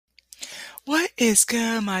What is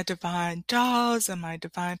good, my divine dolls and my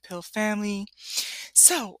divine pill family?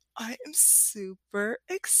 So, I am super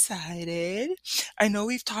excited. I know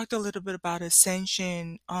we've talked a little bit about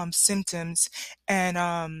ascension symptoms, and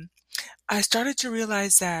I started to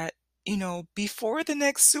realize that, before the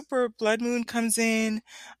next super blood moon comes in,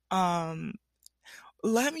 um,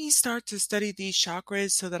 let me start to study these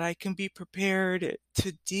chakras so that I can be prepared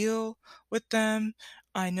to deal with them.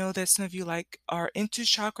 I know that some of you are into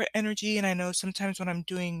chakra energy, and I know sometimes when I'm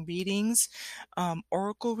doing readings,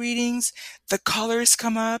 oracle readings, the colors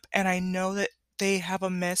come up, and I know that they have a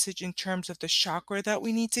message in terms of the chakra that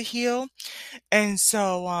we need to heal. And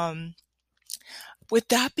so, with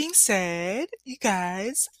that being said, you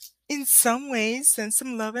guys, in some ways, send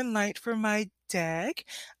some love and light for my deck.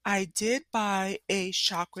 I did buy a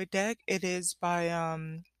chakra deck. It is by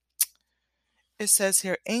it says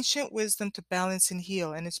here Ancient Wisdom to Balance and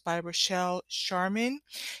Heal, and it's by Rochelle Sharman.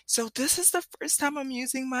 So this is the first time I'm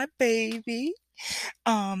using my baby.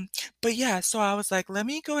 Um, but yeah, so I was like, let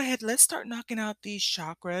me go ahead, let's start knocking out these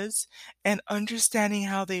chakras and understanding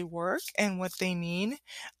how they work and what they mean.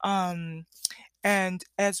 Um, and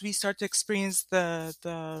as we start to experience the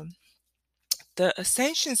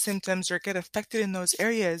ascension symptoms or get affected in those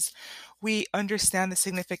areas, we understand the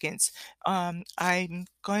significance. I'm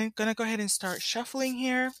gonna go ahead and start shuffling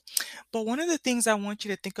here. But one of the things I want you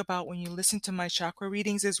to think about when you listen to my chakra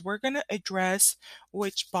readings is we're gonna address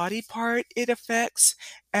which body part it affects,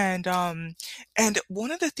 and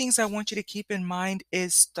one of the things I want you to keep in mind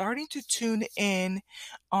is starting to tune in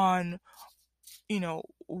on,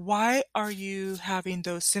 why are you having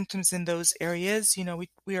those symptoms in those areas?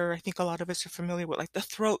 We are, I think a lot of us are familiar with like the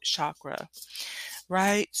throat chakra,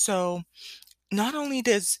 right? So not only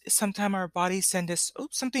does sometime our body send us,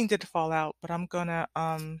 oops, something did fall out, but I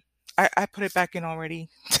put it back in already.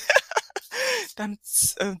 I'm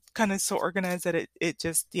kind of so organized that it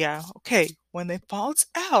just, yeah, okay. When it falls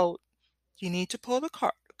out, you need to pull the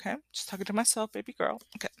card, okay? Just talking to myself, baby girl.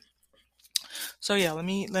 Okay. So yeah, I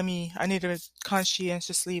need to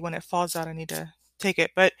conscientiously when it falls out, I need to take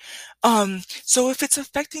it. But so if it's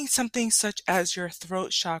affecting something such as your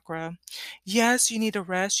throat chakra, yes, you need a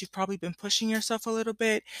rest. You've probably been pushing yourself a little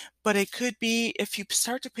bit, but it could be if you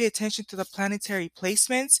start to pay attention to the planetary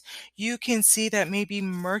placements, you can see that maybe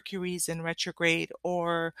Mercury's in retrograde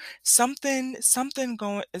or something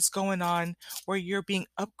going on where you're being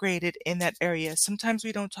upgraded in that area. Sometimes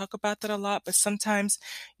we don't talk about that a lot, but sometimes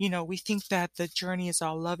we think that the journey is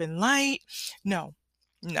all love and light. No,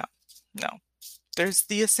 no, no. There's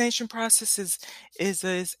the ascension process is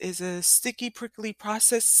a sticky, prickly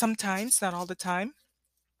process sometimes, not all the time.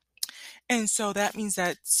 And so that means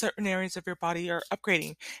that certain areas of your body are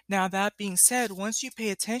upgrading. Now, that being said, once you pay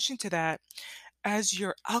attention to that, as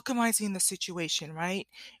you're alchemizing the situation, right,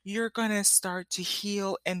 you're going to start to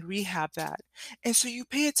heal and rehab that. And so you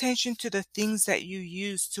pay attention to the things that you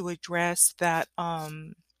use to address that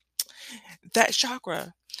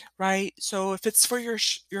chakra, right? So if it's for your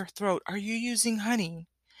throat, are you using honey?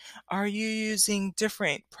 Are you using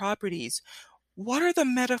different properties? What are the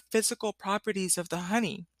metaphysical properties of the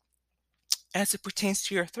honey as it pertains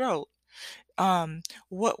to your throat?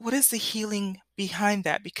 What is the healing behind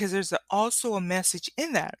that? Because there's also a message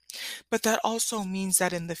in that, but that also means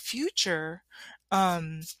that in the future,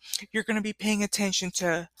 um, you're going to be paying attention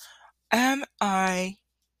to: Am I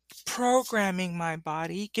programming my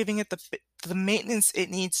body, giving it the maintenance it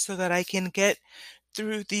needs so that I can get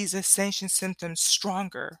through these ascension symptoms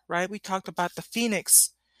stronger, right? We talked about the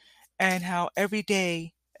phoenix and how every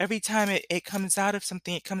day, every time it comes out of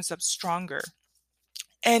something, it comes up stronger.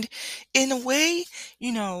 And in a way,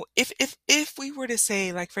 if we were to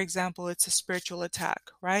say, like, for example, it's a spiritual attack,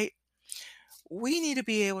 right? We need to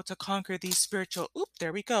be able to conquer these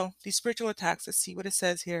there we go. These spiritual attacks. Let's see what it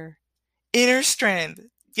says here. Inner strength.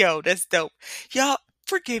 Yo, that's dope. Y'all,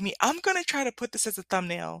 forgive me. I'm gonna try to put this as a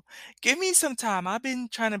thumbnail. Give me some time. I've been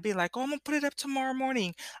trying to be like, oh, I'm gonna put it up tomorrow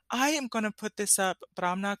morning. I am gonna put this up, but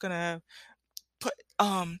I'm not gonna put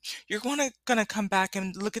you're gonna come back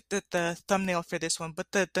and look at the thumbnail for this one. But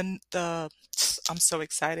the I'm so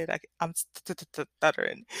excited. I'm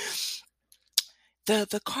stuttering.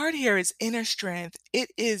 The card here is inner strength.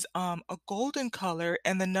 It is a golden color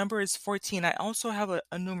and the number is 14. I also have a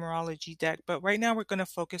numerology deck, but right now we're going to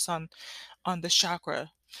focus on the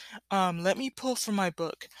chakra. Let me pull from my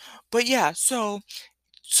book. But yeah, so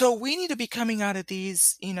we need to be coming out of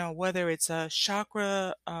these, whether it's a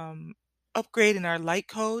chakra upgrade in our light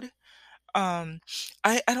code. um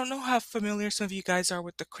I don't know how familiar some of you guys are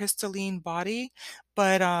with the crystalline body,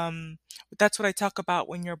 but that's what I talk about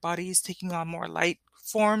when your body is taking on more light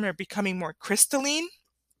form or becoming more crystalline.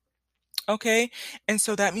 Okay. And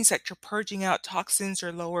so that means that you're purging out toxins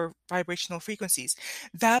or lower vibrational frequencies.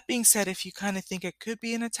 That being said, if you kind of think it could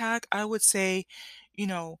be an attack, I would say, you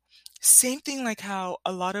know, same thing like how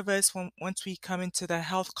a lot of us, once we come into the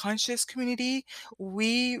health conscious community,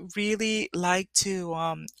 we really like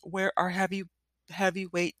to wear our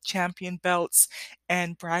heavyweight champion belts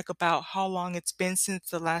and brag about how long it's been since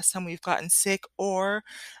the last time we've gotten sick, or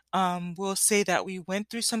we'll say that we went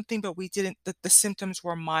through something, but we didn't, that the symptoms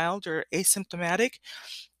were mild or asymptomatic.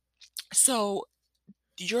 So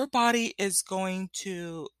your body is going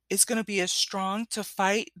to be as strong to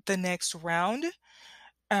fight the next round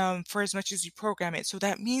for as much as you program it. So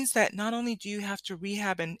that means that not only do you have to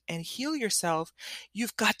rehab and heal yourself,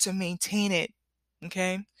 you've got to maintain it.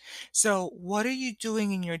 Okay. So what are you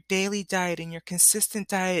doing in your daily diet, in your consistent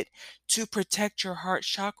diet to protect your heart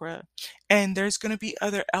chakra? And there's going to be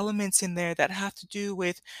other elements in there that have to do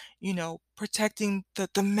with, protecting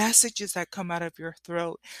the messages that come out of your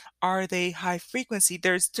throat. Are they high frequency?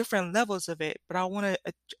 There's different levels of it, but I want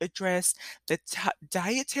to address the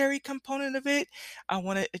dietary component of it. I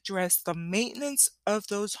want to address the maintenance of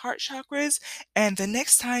those heart chakras. And the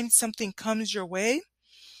next time something comes your way,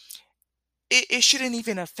 it shouldn't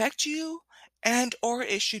even affect you, and or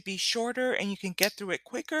it should be shorter and you can get through it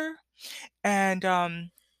quicker. And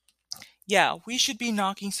yeah, we should be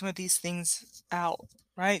knocking some of these things out,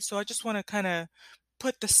 right? So I just want to kind of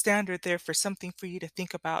put the standard there for something for you to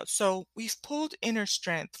think about. So we've pulled inner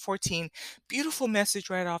strength 14. Beautiful message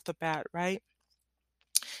right off the bat, right?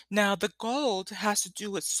 Now the gold has to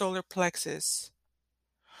do with solar plexus.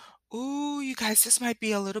 Ooh, you guys, this might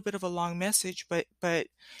be a little bit of a long message, but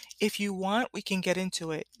if you want, we can get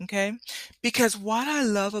into it, okay? Because what I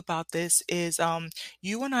love about this is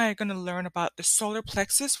you and I are going to learn about the solar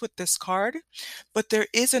plexus with this card, but there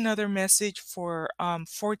is another message for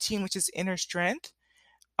 14, which is inner strength.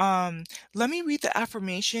 Um, Let me read the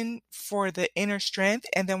affirmation for the inner strength,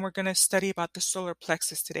 and then we're going to study about the solar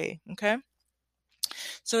plexus today, okay?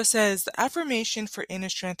 So it says, the affirmation for inner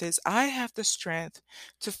strength is, I have the strength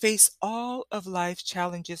to face all of life's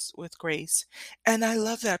challenges with grace. And I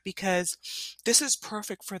love that because this is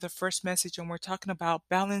perfect for the first message. And we're talking about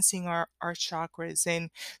balancing our chakras and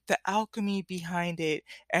the alchemy behind it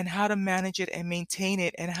and how to manage it and maintain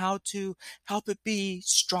it and how to help it be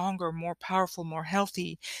stronger, more powerful, more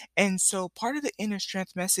healthy. And so part of the inner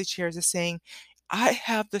strength message here is saying, I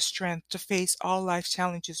have the strength to face all life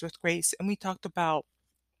challenges with grace. And we talked about,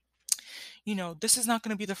 this is not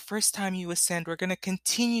going to be the first time you ascend. We're going to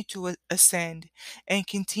continue to ascend and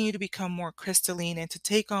continue to become more crystalline and to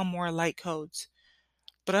take on more light codes.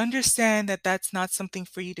 But understand that that's not something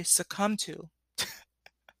for you to succumb to.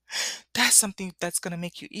 That's something that's going to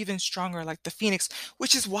make you even stronger, like the phoenix,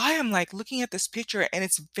 which is why I'm like looking at this picture and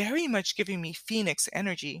it's very much giving me phoenix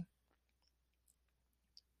energy.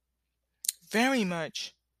 Very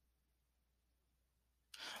much.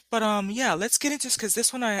 But yeah, let's get into this because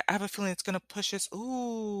this one I have a feeling it's gonna push us.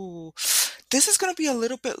 Ooh, this is gonna be a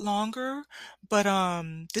little bit longer, but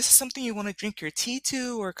this is something you want to drink your tea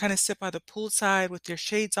to or kind of sit by the poolside with your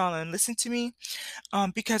shades on and listen to me.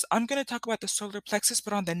 Because I'm gonna talk about the solar plexus,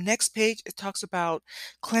 but on the next page it talks about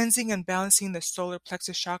cleansing and balancing the solar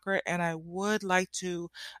plexus chakra, and I would like to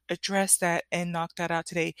address that and knock that out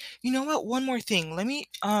today. You know what? One more thing. Let me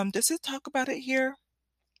does it talk about it here?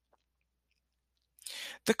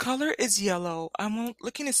 The color is yellow. I'm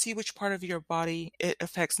looking to see which part of your body it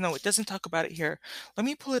affects. No, it doesn't talk about it here. Let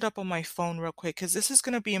me pull it up on my phone real quick because this is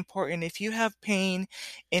going to be important. If you have pain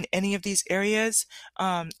in any of these areas,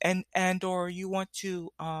 and or you want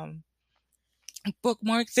to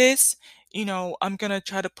bookmark this, I'm going to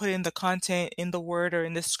try to put in the content in the word or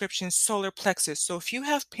in the description, solar plexus. So if you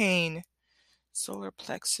have pain, solar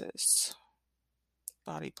plexus,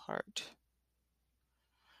 body part,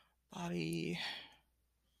 body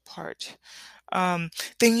part.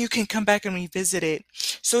 Then you can come back and revisit it.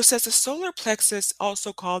 So it says the solar plexus,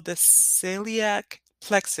 also called the celiac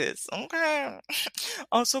plexus. Okay.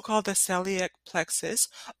 Also called the celiac plexus.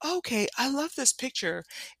 Okay, I love this picture.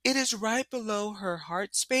 It is right below her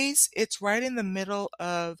heart space. It's right in the middle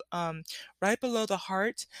of, right below the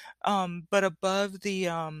heart, but above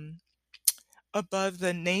the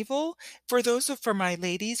navel. For my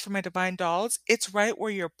ladies, for my divine dolls, it's right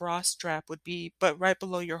where your bra strap would be, but right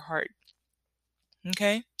below your heart.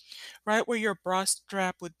 Okay? Right where your bra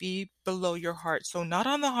strap would be below your heart. So not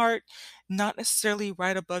on the heart, not necessarily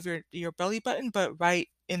right above your belly button, but right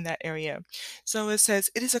in that area. So it says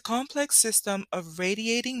it is a complex system of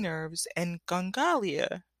radiating nerves and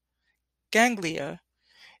ganglia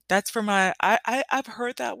That's for my I've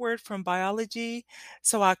heard that word from biology,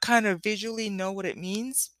 so I kind of visually know what it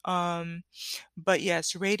means. But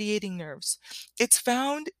yes, radiating nerves. It's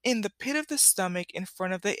found in the pit of the stomach in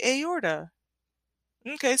front of the aorta.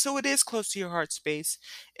 Okay, so it is close to your heart space.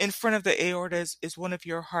 In front of the aorta is one of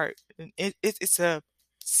your heart. And it's a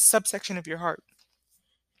subsection of your heart.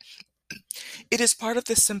 It is part of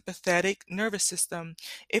the sympathetic nervous system.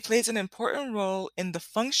 It plays an important role in the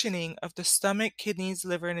functioning of the stomach, kidneys,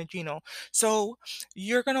 liver, and adrenal. So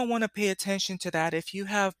you're going to want to pay attention to that. If you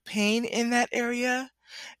have pain in that area,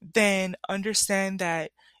 then understand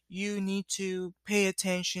that you need to pay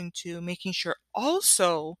attention to making sure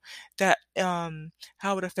also that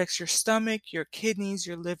how it affects your stomach, your kidneys,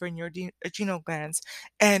 your liver, and your adrenal glands.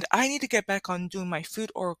 And I need to get back on doing my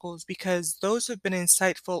food oracles because those have been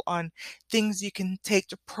insightful on things you can take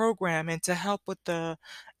to program and to help with the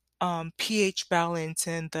pH balance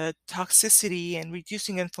and the toxicity and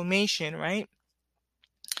reducing inflammation, right?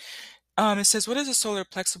 It says, what is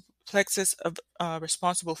the plexus of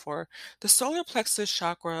responsible for? The solar plexus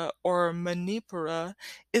chakra or Manipura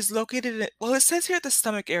is located well, it says here the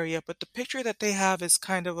stomach area, but the picture that they have is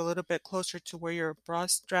kind of a little bit closer to where your bra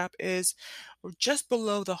strap is, or just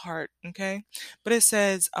below the heart, okay? But it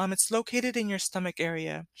says it's located in your stomach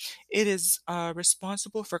area. It is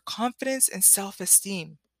responsible for confidence and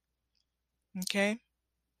self-esteem, okay?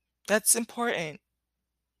 That's important.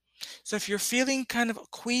 So if you're feeling kind of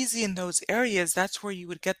queasy in those areas, that's where you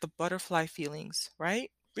would get the butterfly feelings,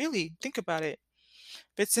 right? Really, think about it.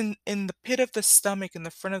 If it's in the pit of the stomach, in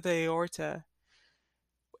the front of the aorta,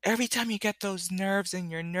 every time you get those nerves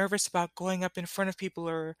and you're nervous about going up in front of people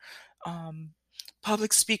or um,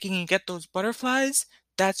 public speaking, and you get those butterflies,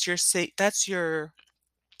 that's your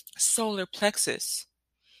solar plexus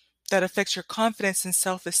that affects your confidence and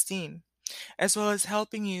self-esteem, as well as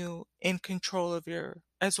helping you in control of your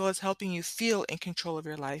as well as helping you feel in control of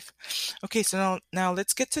your life. Okay, so now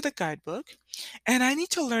let's get to the guidebook. And I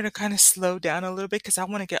need to learn to kind of slow down a little bit because I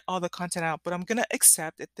want to get all the content out, but I'm going to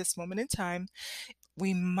accept at this moment in time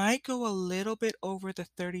we might go a little bit over the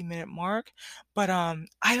 30-minute mark, but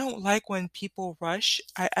I don't like when people rush.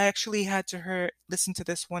 I actually had to listen to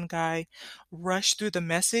this one guy rush through the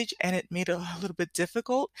message and it made it a little bit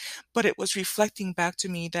difficult, but it was reflecting back to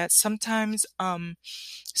me that sometimes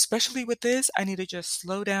especially with this, I need to just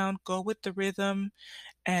slow down, go with the rhythm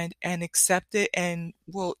and accept it and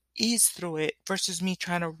we'll ease through it versus me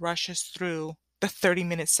trying to rush us through the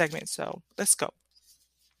 30-minute segment. So, let's go.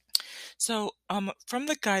 So, from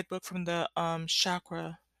the guidebook from the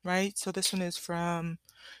chakra, right? So this one is from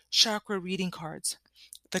Chakra Reading Cards,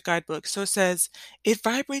 the guidebook. So it says it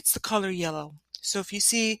vibrates the color yellow. So if you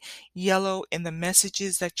see yellow in the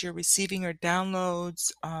messages that you're receiving or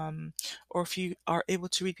downloads, or if you are able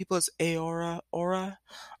to read people's aura,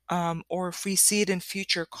 or if we see it in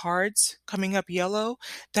future cards coming up yellow,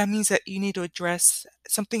 that means that you need to address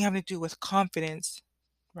something having to do with confidence,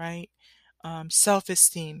 right?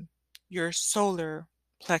 Self-esteem, your solar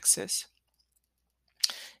plexus.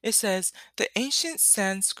 It says the ancient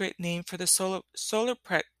Sanskrit name for the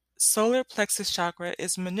solar plexus chakra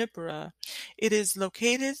is Manipura. It is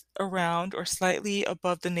located around or slightly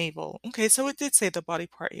above the navel. Okay, so it did say the body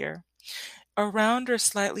part here. Around or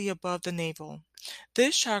slightly above the navel.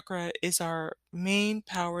 This chakra is our main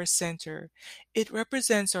power center. It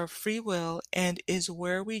represents our free will and is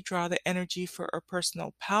where we draw the energy for our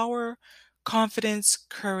personal power, confidence,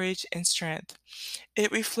 courage, and strength.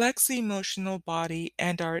 It reflects the emotional body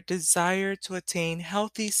and our desire to attain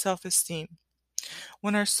healthy self-esteem.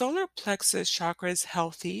 When our solar plexus chakra is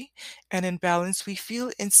healthy and in balance, we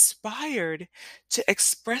feel inspired to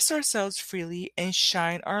express ourselves freely and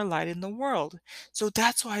shine our light in the world. So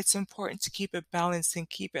that's why it's important to keep it balanced and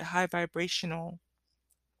keep it high vibrational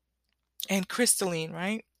and crystalline,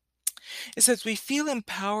 right? It says we feel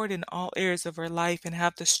empowered in all areas of our life and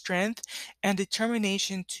have the strength and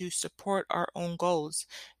determination to support our own goals,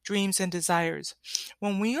 dreams, and desires.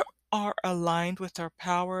 When we are aligned with our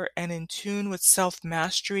power and in tune with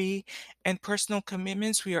self-mastery and personal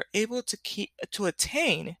commitments, we are able to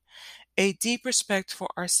attain a deep respect for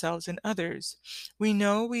ourselves and others. We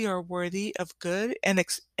know we are worthy of good and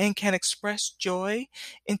can express joy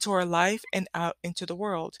into our life and out into the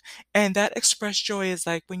world. And that expressed joy is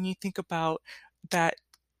like when you think about that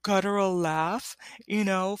guttural laugh,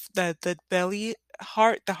 the belly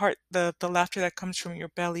the laughter that comes from your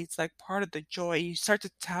belly, it's like part of the joy. You start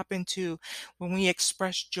to tap into when we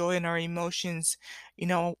express joy in our emotions,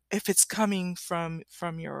 if it's coming from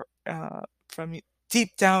your from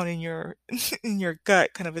deep down in your in your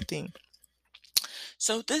gut kind of a thing.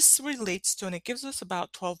 So this relates to, and it gives us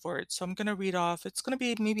about 12 words. So I'm going to read off, it's going to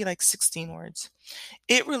be maybe like 16 words.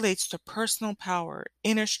 It relates to personal power,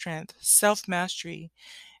 inner strength, self mastery,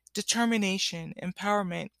 determination,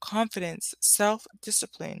 empowerment, confidence, self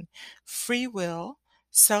discipline, free will,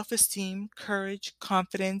 self esteem, courage,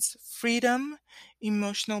 confidence, freedom,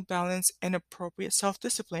 emotional balance, and appropriate self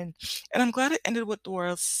discipline. And I'm glad it ended with the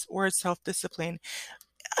word self discipline.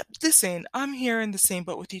 Listen, I'm here in the same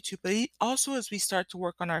boat with you too, but also as we start to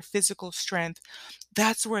work on our physical strength,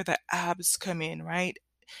 that's where the abs come in, right?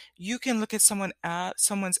 You can look at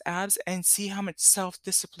someone's abs and see how much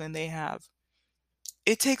self-discipline they have.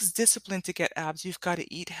 It takes discipline to get abs. You've got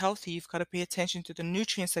to eat healthy. You've got to pay attention to the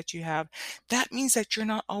nutrients that you have. That means that you're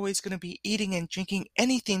not always going to be eating and drinking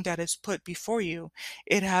anything that is put before you.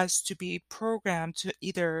 It has to be programmed to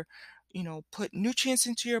either, put nutrients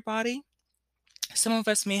into your body. Some of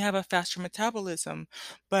us may have a faster metabolism,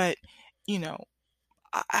 but, you know,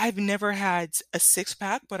 I've never had a six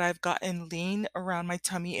pack, but I've gotten lean around my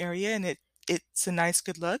tummy area and it's a nice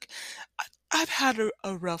good look. I've had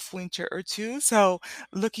a rough winter or two, so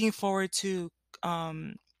looking forward to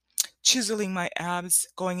um, chiseling my abs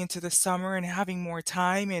going into the summer and having more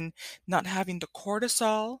time and not having the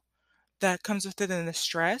cortisol that comes with it and the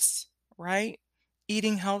stress, right?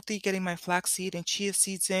 Eating healthy, getting my flaxseed and chia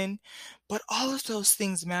seeds in, but all of those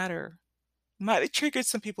things matter. Might have triggered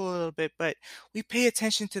some people a little bit, but we pay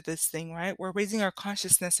attention to this thing, right? We're raising our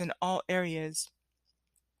consciousness in all areas.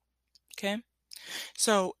 Okay.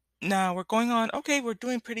 So now we're going on. Okay, we're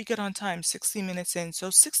doing pretty good on time, 60 minutes in.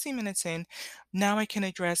 So 60 minutes in, now I can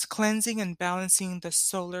address cleansing and balancing the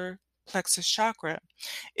solar plexus chakra.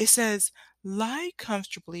 It says, lie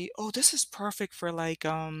comfortably. Oh, this is perfect for like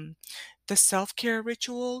the self-care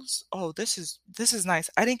rituals. Oh, this is nice.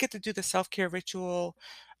 I didn't get to do the self-care ritual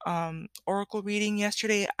oracle reading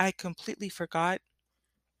yesterday. I completely forgot.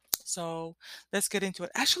 So let's get into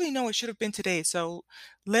it. Actually, no, it should have been today. So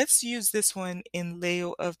let's use this one in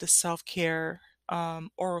lieu of the self-care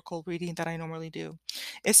oracle reading that I normally do.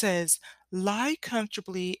 It says, lie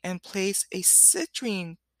comfortably and place a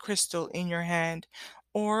citrine crystal in your hand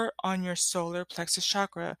or on your solar plexus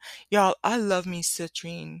chakra. Y'all, I love me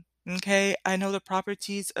citrine. Okay, I know the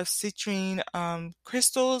properties of citrine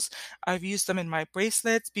crystals. I've used them in my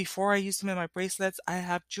bracelets. Before I used them in my bracelets, I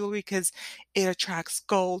have jewelry because it attracts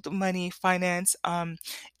gold, money, finance.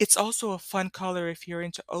 It's also a fun color if you're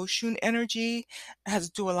into Oshun energy. It has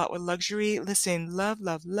to do a lot with luxury. Listen, love,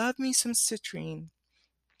 love, love me some citrine.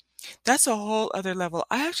 That's a whole other level.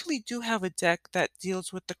 I actually do have a deck that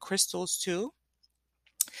deals with the crystals too.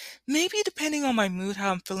 Maybe depending on my mood,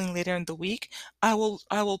 how I'm feeling later in the week, I will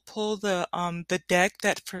pull the deck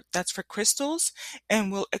that's for crystals,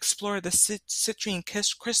 and we'll explore the citrine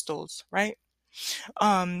crystals, right?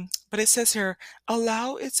 But it says here,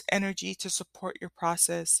 allow its energy to support your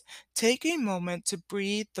process. Take a moment to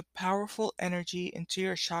breathe the powerful energy into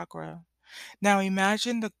your chakra. Now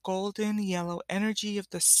imagine the golden yellow energy of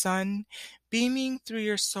the sun beaming through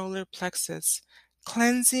your solar plexus,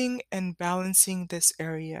 cleansing and balancing this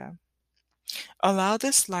area. Allow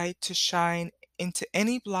this light to shine into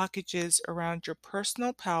any blockages around your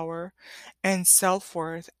personal power and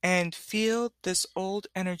self-worth and feel this old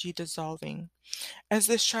energy dissolving. As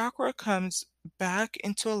the chakra comes back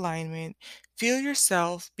into alignment, feel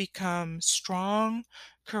yourself become strong,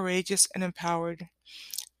 courageous, and empowered.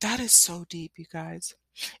 That is so deep, you guys.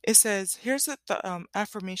 It says, here's the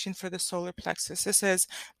affirmation for the solar plexus. It says,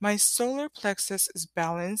 my solar plexus is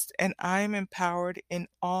balanced and I am empowered in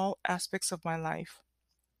all aspects of my life.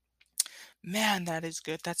 Man, that is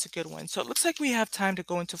good. That's a good one. So it looks like we have time to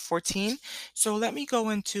go into 14. So let me go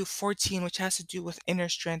into 14, which has to do with inner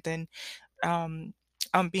strength and um,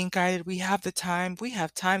 being guided. We have the time. We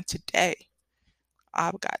have time today.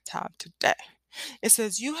 I've got time today. It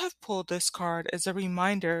says, you have pulled this card as a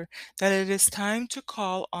reminder that it is time to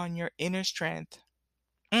call on your inner strength.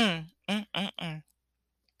 Mm, mm, mm, mm.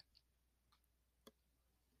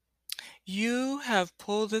 You have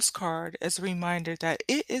pulled this card as a reminder that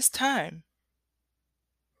it is time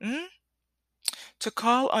to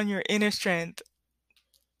call on your inner strength.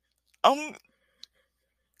 Um,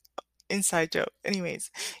 inside joke. Anyways,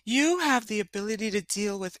 you have the ability to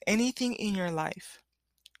deal with anything in your life.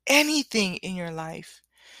 Anything in your life.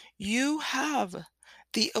 You have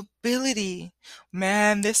the ability.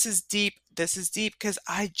 Man, this is deep. This is deep because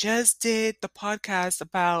I just did the podcast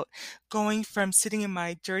about going from sitting in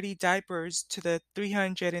my dirty diapers to the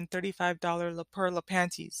 $335 La Perla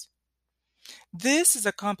panties. This is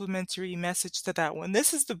a complimentary message to that one.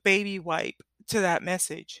 This is the baby wipe to that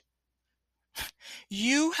message.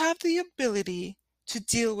 You have the ability to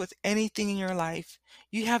deal with anything in your life.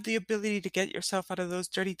 You have the ability to get yourself out of those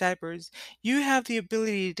dirty diapers. You have the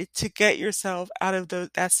ability to get yourself out of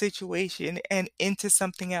that situation and into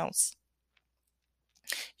something else.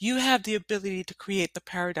 You have the ability to create the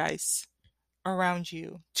paradise around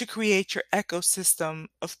you, to create your ecosystem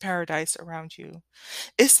of paradise around you.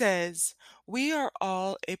 It says, we are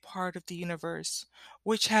all a part of the universe,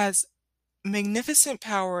 which has magnificent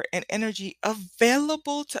power and energy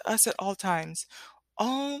available to us at all times.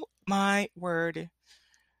 Oh my word.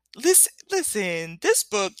 Listen, this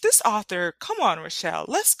book, this author, come on, Rochelle,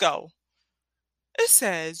 let's go. It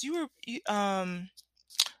says,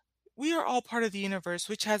 we are all part of the universe,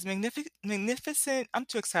 which has magnificent, I'm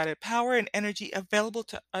too excited, power and energy available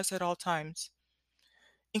to us at all times.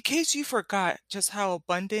 In case you forgot just how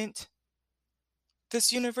abundant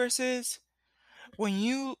this universe is, when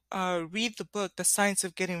you read the book, The Science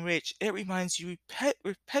of Getting Rich, it reminds you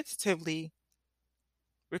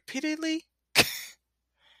repeatedly,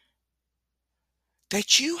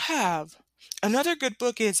 that you have. Another good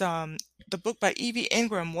book is the book by Evie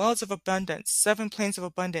Ingram, Wells of Abundance, Seven Planes of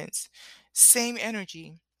Abundance. Same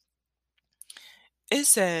energy. It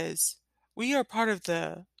says, we are part of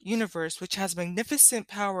the universe which has magnificent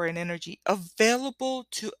power and energy available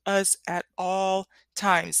to us at all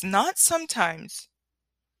times, not sometimes.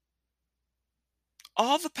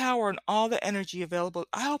 All the power and all the energy available.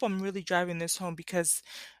 I hope I'm really driving this home because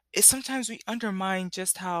sometimes we undermine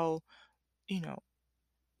just how, you know,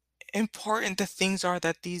 important the things are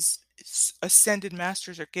that these ascended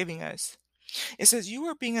masters are giving us. It says you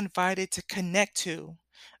are being invited to connect to,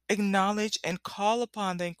 acknowledge, and call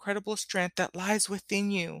upon the incredible strength that lies within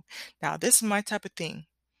you. Now, this is my type of thing,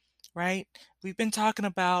 right? We've been talking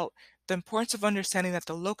about the importance of understanding that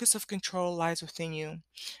the locus of control lies within you.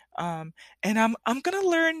 Um, and I'm gonna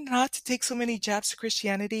learn not to take so many jabs to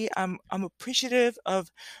Christianity. I'm appreciative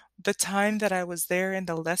of the time that I was there and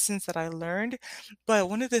the lessons that I learned. But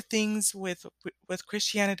one of the things with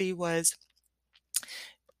Christianity was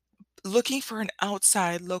looking for an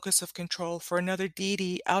outside locus of control, for another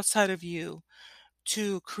deity outside of you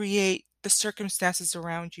to create the circumstances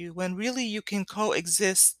around you, when really you can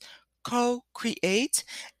coexist, co-create,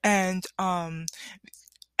 and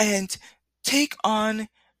take on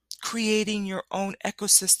creating your own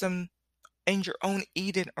ecosystem and your own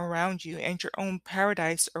Eden around you and your own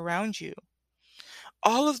paradise around you.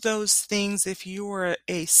 All of those things, if you were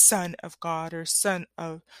a son of God or son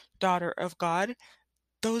of daughter of God,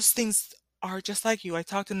 those things are just like you. I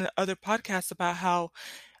talked in the other podcast about how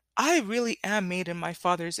I really am made in my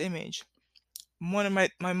father's image. One of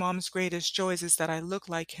my mom's greatest joys is that I look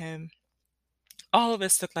like him. All of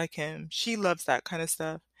us look like him. She loves that kind of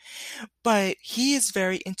stuff. But he is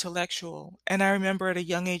very intellectual. And I remember at a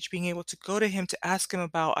young age being able to go to him to ask him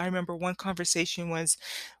about, I remember one conversation was,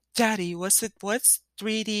 Daddy, what's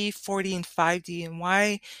 3D, 4D, and 5D, and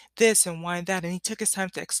why this and why that? And he took his time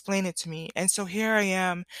to explain it to me. And so here I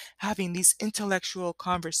am having these intellectual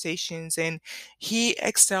conversations, and he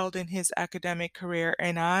excelled in his academic career,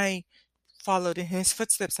 and I followed in his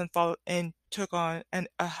footsteps and followed and took on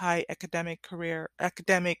a high academic career,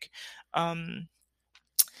 um,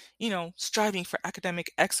 striving for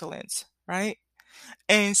academic excellence, right?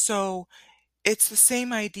 And so it's the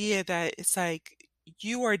same idea that it's like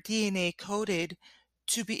you are DNA coded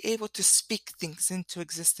to be able to speak things into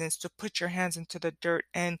existence, to put your hands into the dirt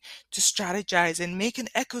and to strategize and make an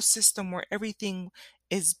ecosystem where everything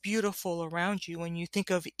is beautiful around you. When you think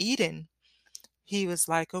of Eden, he was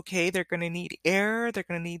like, okay, they're going to need air, they're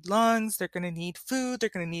going to need lungs, they're going to need food, they're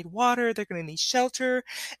going to need water, they're going to need shelter.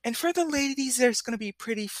 And for the ladies, there's going to be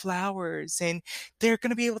pretty flowers, and they're going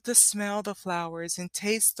to be able to smell the flowers and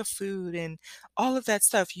taste the food and all of that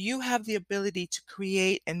stuff. You have the ability to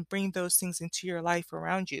create and bring those things into your life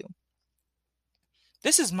around you.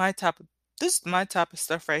 This is my type of this is my type of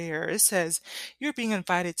stuff right here. It says you're being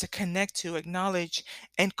invited to connect to, acknowledge,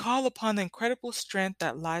 and call upon the incredible strength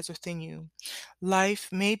that lies within you. Life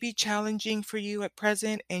may be challenging for you at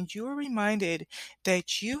present, and you are reminded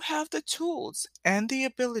that you have the tools and the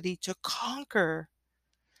ability to conquer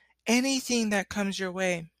anything that comes your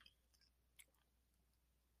way.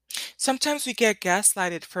 Sometimes we get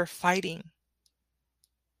gaslighted for fighting,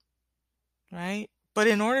 right? But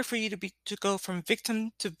in order for you to go from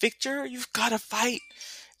victim to victor, you've got to fight.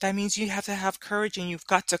 That means you have to have courage, and you've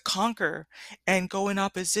got to conquer and go in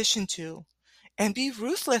opposition to and be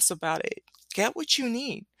ruthless about it. Get what you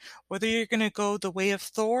need, whether you're going to go the way of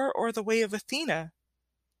Thor or the way of Athena.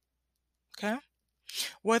 Okay?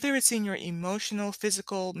 Whether it's in your emotional,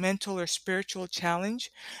 physical, mental, or spiritual challenge,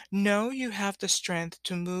 know you have the strength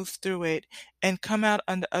to move through it and come out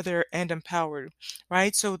on the other end empowered,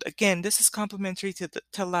 right? So again, this is complementary to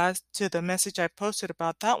the message I posted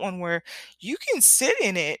about that one where you can sit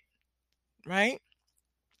in it, right?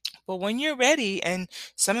 But when you're ready, and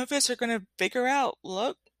some of us are going to figure out,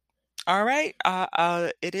 look, all right,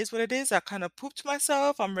 it is what it is. I kind of pooped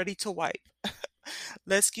myself. I'm ready to wipe.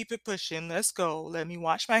 Let's keep it pushing. Let's go. Let me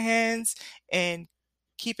wash my hands and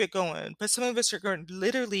keep it going. But some of us are going to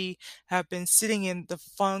literally have been sitting in the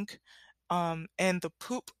funk, and the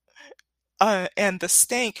poop, and the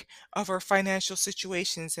stank of our financial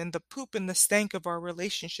situations, and the poop and the stank of our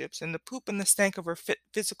relationships, and the poop and the stank of our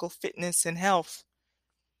physical fitness and health,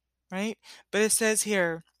 right? But it says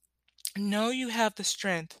here, know you have the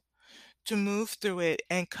strength to move through it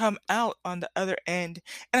and come out on the other end.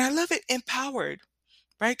 And I love it, empowered,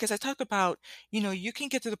 right? Because I talk about, you can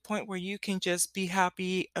get to the point where you can just be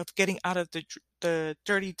happy of getting out of the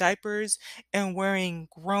dirty diapers and wearing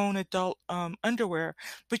grown adult underwear,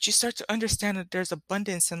 but you start to understand that there's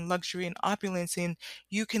abundance and luxury and opulence, and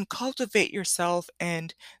you can cultivate yourself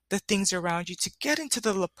and the things around you to get into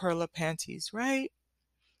the La Perla panties, right?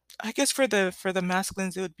 I guess for the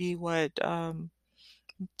masculines it would be what,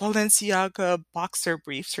 Balenciaga boxer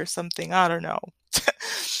briefs or something. I don't know.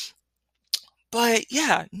 But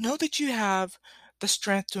yeah, know that you have the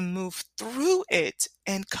strength to move through it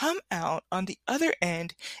and come out on the other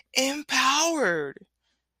end empowered.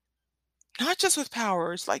 Not just with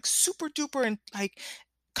powers, like super duper, and like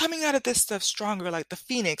coming out of this stuff stronger, like the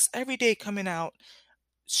phoenix, every day coming out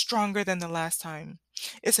stronger than the last time.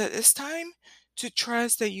 It's time to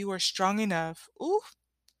trust that you are strong enough. Ooh,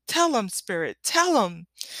 tell them, Spirit. Tell them.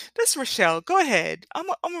 This Rochelle. Go ahead. I'm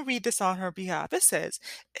going to read this on her behalf. It says,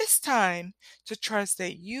 it's time to trust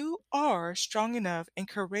that you are strong enough and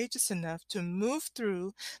courageous enough to move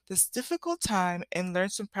through this difficult time and learn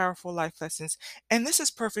some powerful life lessons. And this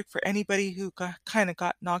is perfect for anybody who kind of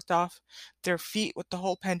got knocked off their feet with the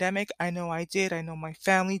whole pandemic. I know I did. I know my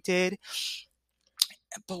family did.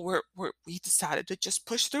 But we decided to just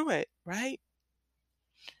push through it, right?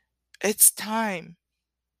 It's time.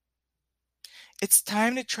 It's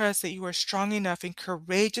time to trust that you are strong enough and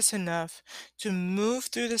courageous enough to move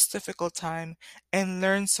through this difficult time and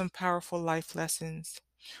learn some powerful life lessons.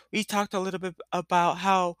 We talked a little bit about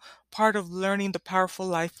how part of learning the powerful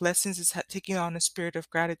life lessons is taking on a spirit of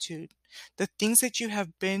gratitude. The things that you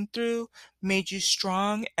have been through made you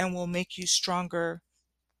strong and will make you stronger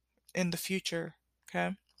in the future.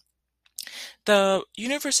 Okay. The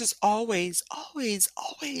universe is always, always,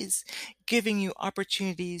 always giving you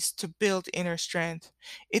opportunities to build inner strength.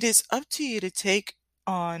 It is up to you to take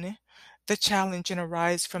on the challenge and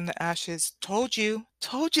arise from the ashes. Told you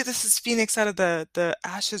this is Phoenix out of the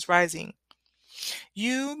ashes rising.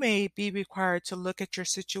 You may be required to look at your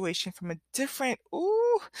situation from a different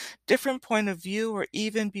point of view, or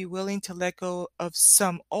even be willing to let go of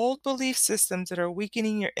some old belief systems that are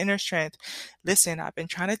weakening your inner strength. Listen, I've been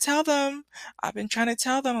trying to tell them. I've been trying to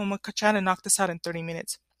tell them. I'm going to try to knock this out in 30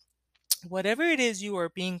 minutes. Whatever it is you are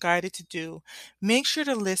being guided to do, make sure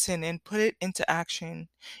to listen and put it into action.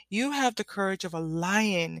 You have the courage of a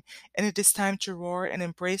lion, and it is time to roar and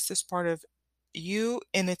embrace this part of you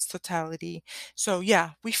in its totality. So,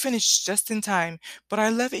 yeah, we finished just in time, but I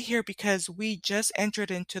love it here because we just entered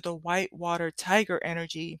into the white water tiger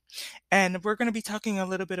energy. And we're going to be talking a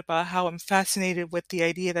little bit about how I'm fascinated with the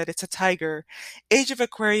idea that it's a tiger. Age of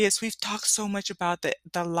Aquarius, we've talked so much about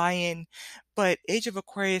the lion, but Age of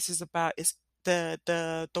Aquarius is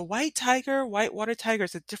the white tiger, white water tiger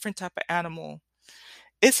is a different type of animal.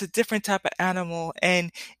 It's a different type of animal,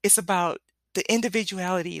 and it's about the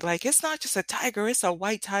individuality. Like, it's not just a tiger, it's a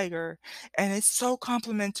white tiger. And it's so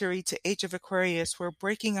complementary to Age of Aquarius. We're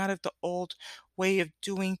breaking out of the old way of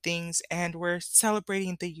doing things, and we're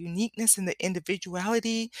celebrating the uniqueness and the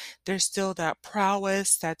individuality. There's still that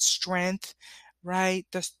prowess, that strength, right?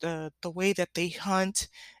 The way that they hunt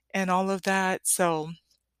and all of that. So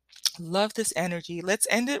love this energy. Let's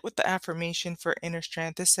end it with the affirmation for inner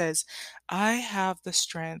strength. It says, I have the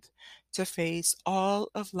strength to face all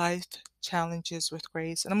of life's challenges with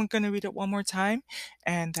grace. And I'm going to read it one more time,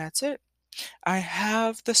 and that's it. I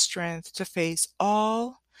have the strength to face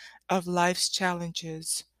all of life's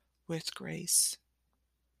challenges with grace.